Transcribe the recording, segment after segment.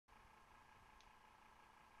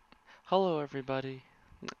Hello, everybody.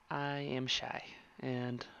 I am Shai,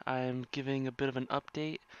 and I'm giving a bit of an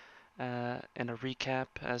update and a recap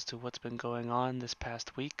as to what's been going on this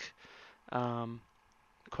past week. Um,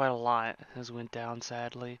 Quite a lot has went down,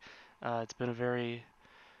 sadly. It's been a very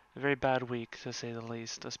bad week to say the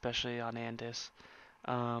least, especially on Andis.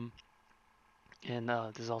 Um, and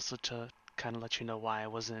this is also to kind of let you know why I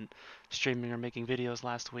wasn't streaming or making videos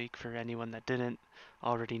last week for anyone that didn't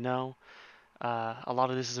already know. A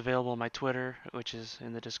lot of this is available on my Twitter, which is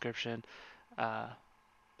in the description. Uh,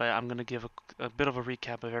 but I'm going to give a bit of a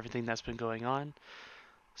recap of everything that's been going on.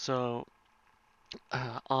 So,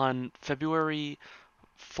 on February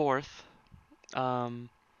 4th, um,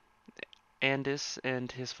 Andis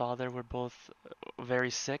and his father were both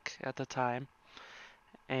very sick at the time,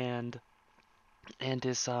 and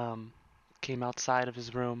Andis came outside of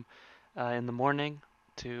his room in the morning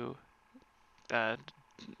to uh,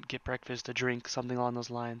 get breakfast, a drink, something along those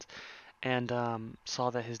lines, and saw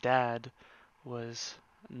that his dad was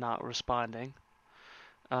not responding.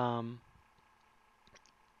 Um,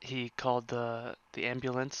 he called the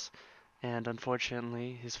ambulance, and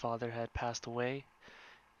unfortunately, his father had passed away.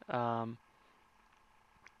 Um,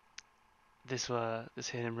 this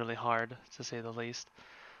hit him really hard, to say the least.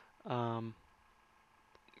 Um,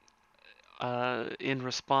 in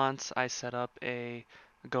response, I set up a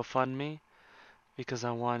GoFundMe because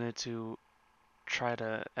I wanted to try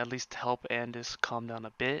to at least help Andis calm down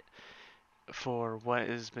a bit for what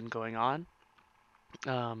has been going on.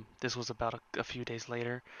 This was about a few days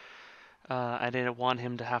later. I didn't want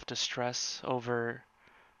him to have to stress over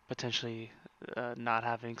potentially not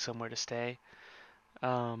having somewhere to stay.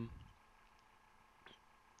 Um,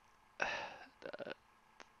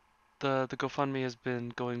 the GoFundMe has been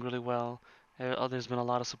going really well. There's been a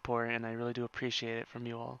lot of support, and I really do appreciate it from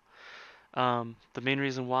you all. The main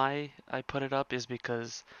reason why I put it up is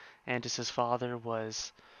because Andis's father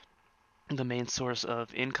was the main source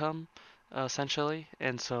of income, essentially,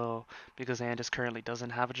 and so because Andis currently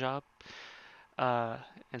doesn't have a job, uh,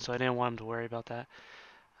 and so I didn't want him to worry about that.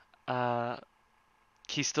 Uh,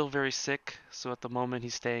 he's still very sick, so at the moment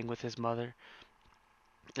he's staying with his mother,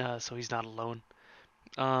 so he's not alone.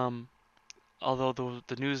 Um, Although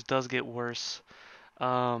the news does get worse.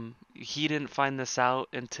 He didn't find this out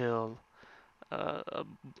until uh,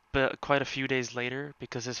 but quite a few days later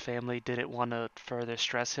because his family didn't want to further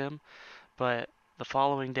stress him. But the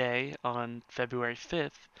following day, on February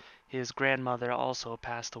 5th, his grandmother also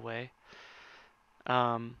passed away.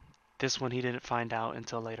 Um, this one he didn't find out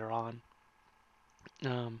until later on.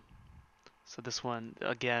 Um, so this one,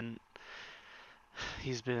 again,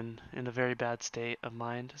 he's been in a very bad state of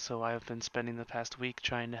mind. So I've been spending the past week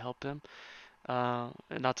trying to help him.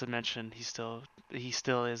 Not to mention he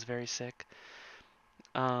still is very sick.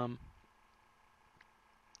 Um,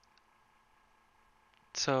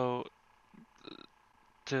 so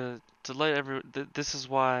to let this is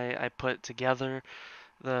why I put together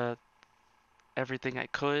the everything I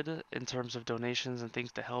could in terms of donations and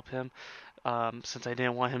things to help him. Since I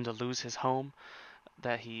didn't want him to lose his home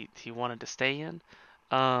that he wanted to stay in.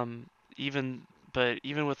 Um, even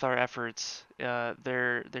even with our efforts,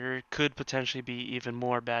 there could potentially be even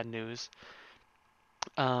more bad news.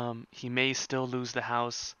 He may still lose the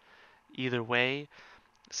house either way,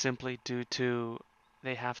 simply due to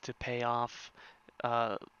they have to pay off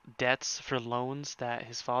uh, debts for loans that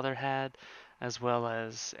his father had, as well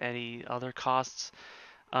as any other costs.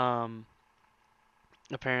 Um,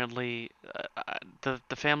 Apparently, the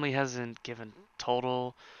family hasn't given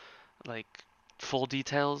total like full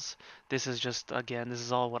details. This is just again, this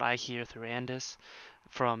is all what I hear through Andis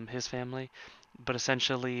from his family. But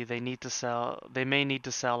essentially, they may need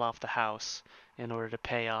to sell off the house in order to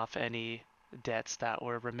pay off any debts that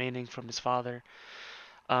were remaining from his father.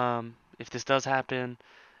 If this does happen,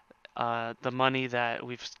 the money that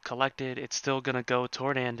we've collected, it's still gonna go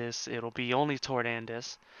toward Andis. It'll be only toward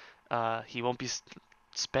Andis. He won't be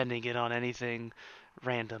spending it on anything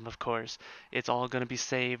random, of course. It's all gonna be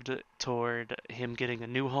saved toward him getting a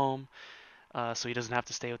new home, so he doesn't have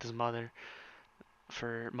to stay with his mother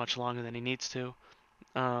for much longer than he needs to.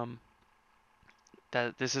 Um,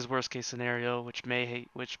 that this is worst case scenario, which may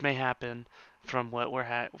happen from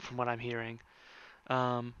from what I'm hearing.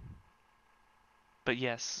 Um, but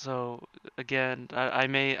yes, so again, I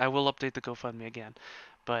will update the GoFundMe again,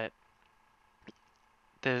 but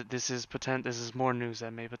this is more news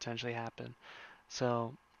that may potentially happen.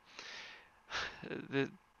 So the,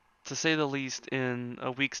 to say the least, in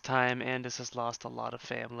a week's time, Andis has lost a lot of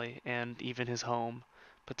family and even his home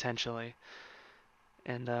potentially.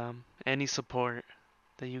 And any support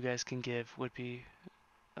that you guys can give would be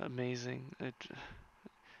amazing.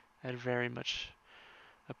 I'd very much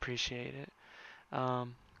appreciate it.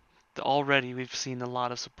 Um, Already we've seen a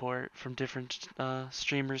lot of support from different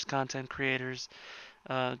streamers, content creators,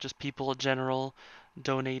 just people in general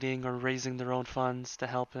donating or raising their own funds to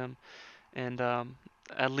help him. And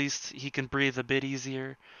at least he can breathe a bit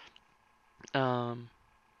easier, um,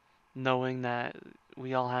 knowing that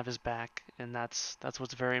we all have his back, and that's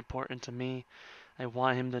what's very important to me. I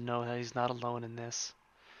want him to know that he's not alone in this,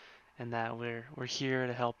 and that we're here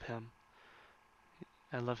to help him.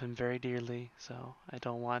 I love him very dearly, so I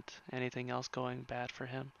don't want anything else going bad for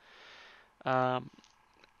him. Um,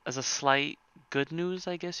 as a slight good news,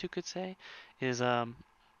 I guess you could say, is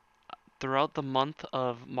throughout the month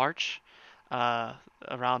of March, uh,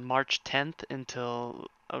 around March 10th until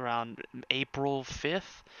around April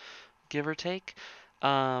 5th, give or take,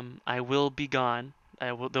 I will be gone.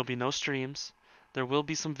 There'll be no streams. There will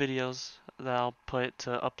be some videos that I'll put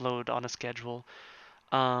to upload on a schedule.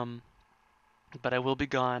 Um, but I will be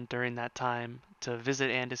gone during that time to visit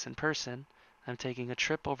Andis in person. I'm taking a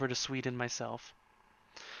trip over to Sweden myself.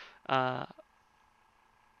 Uh,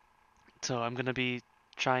 so I'm gonna be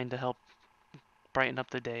trying to help brighten up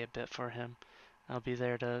the day a bit for him. I'll be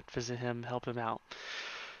there to visit him, help him out.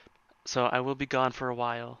 So I will be gone for a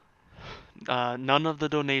while. None of the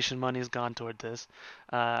donation money has gone toward this.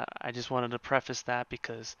 I just wanted to preface that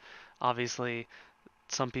because obviously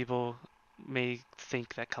some people may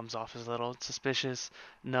think that comes off as a little suspicious.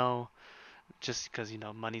 No, just because,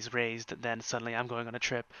 money's raised, then suddenly I'm going on a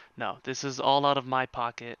trip. No, this is all out of my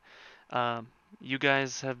pocket. Um, you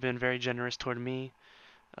guys have been very generous toward me,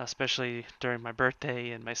 especially during my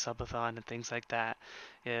birthday and my subathon and things like that.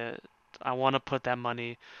 Yeah, I want to put that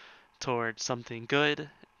money towards something good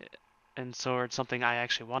and towards something I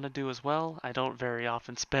actually want to do as well. I don't very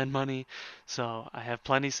often spend money, so I have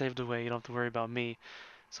plenty saved away. You don't have to worry about me.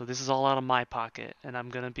 So this is all out of my pocket, and I'm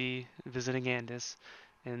gonna be visiting Andis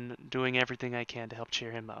and doing everything I can to help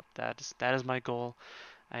cheer him up. That is my goal.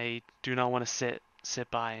 I do not want to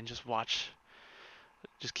sit by and just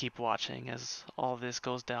keep watching as all this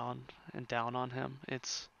goes down and down on him.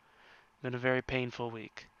 It's been a very painful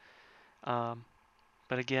week. Um,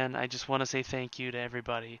 but again, I just want to say thank you to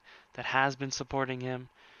everybody that has been supporting him.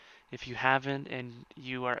 If you haven't and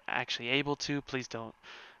you are actually able to, please don't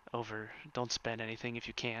spend anything if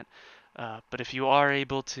you can't. But if you are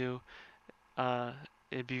able to, uh,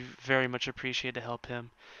 it'd be very much appreciated to help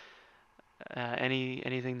him.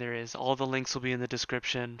 Anything there is, all the links will be in the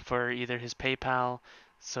description for either his PayPal,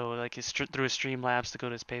 so like through his Streamlabs to go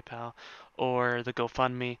to his PayPal, or the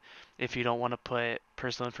GoFundMe if you don't want to put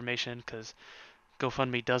personal information because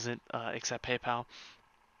GoFundMe doesn't accept PayPal.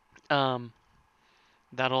 Um,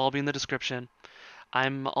 that'll all be in the description.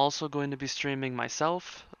 I'm also going to be streaming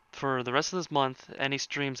myself for the rest of this month. Any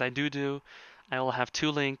streams I do, I will have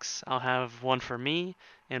two links. I'll have one for me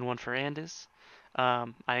and one for Andis.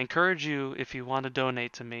 I encourage you, if you want to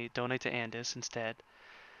donate to me, donate to Andis instead.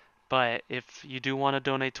 But if you do want to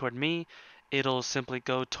donate toward me, it'll simply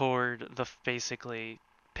go toward the basically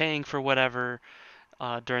paying for whatever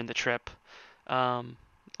during the trip. Um,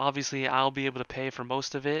 Obviously, I'll be able to pay for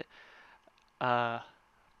most of it. Uh,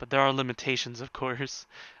 but there are limitations, of course.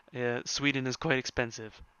 Sweden is quite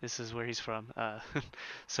expensive. This is where he's from.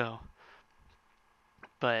 So,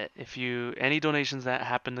 but if you any donations that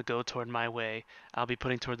happen to go toward my way, I'll be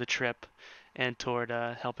putting toward the trip and toward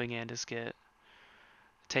helping Andis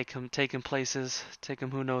take him places, take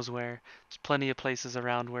him who knows where. There's plenty of places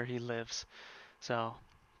around where he lives. So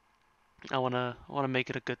I wanna make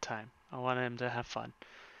it a good time. I want him to have fun.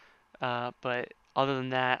 But other than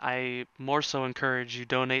that, I more so encourage you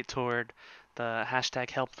donate toward the hashtag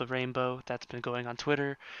Help the Rainbow that's been going on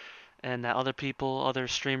Twitter and that other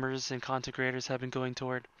streamers and content creators have been going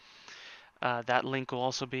toward. That link will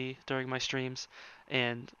also be during my streams,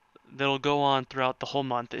 and that'll go on throughout the whole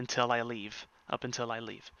month until I leave, up until I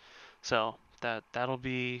leave. So that'll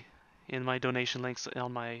be in my donation links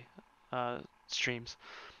on my streams.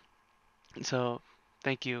 So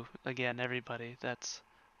thank you again, everybody that's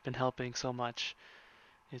been helping so much.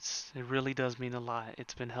 It really does mean a lot.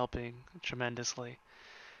 It's been helping tremendously,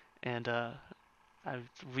 and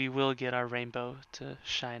we will get our rainbow to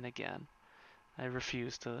shine again. I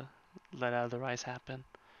refuse to let otherwise happen.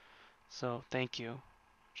 So thank you,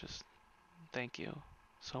 just thank you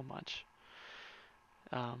so much.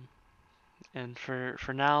 Um, and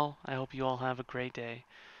for now, I hope you all have a great day.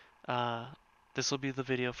 Uh, this will be the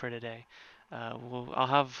video for today. I'll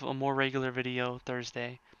have a more regular video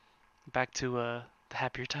Thursday, back to the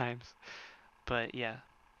happier times. But yeah,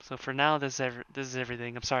 so for now, this is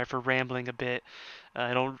everything. I'm sorry for rambling a bit.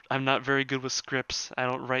 I'm not very good with scripts. I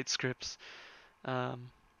don't write scripts.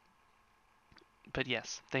 Um, But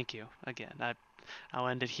yes, thank you again. I'll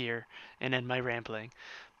end it here and end my rambling.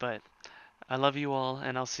 But I love you all,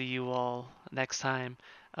 and I'll see you all next time.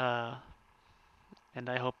 Uh, and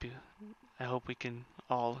I hope we can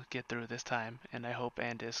all get through this time, and I hope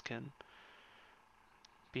Andis can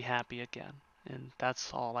be happy again. And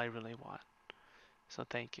that's all I really want. So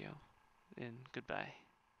thank you, and goodbye.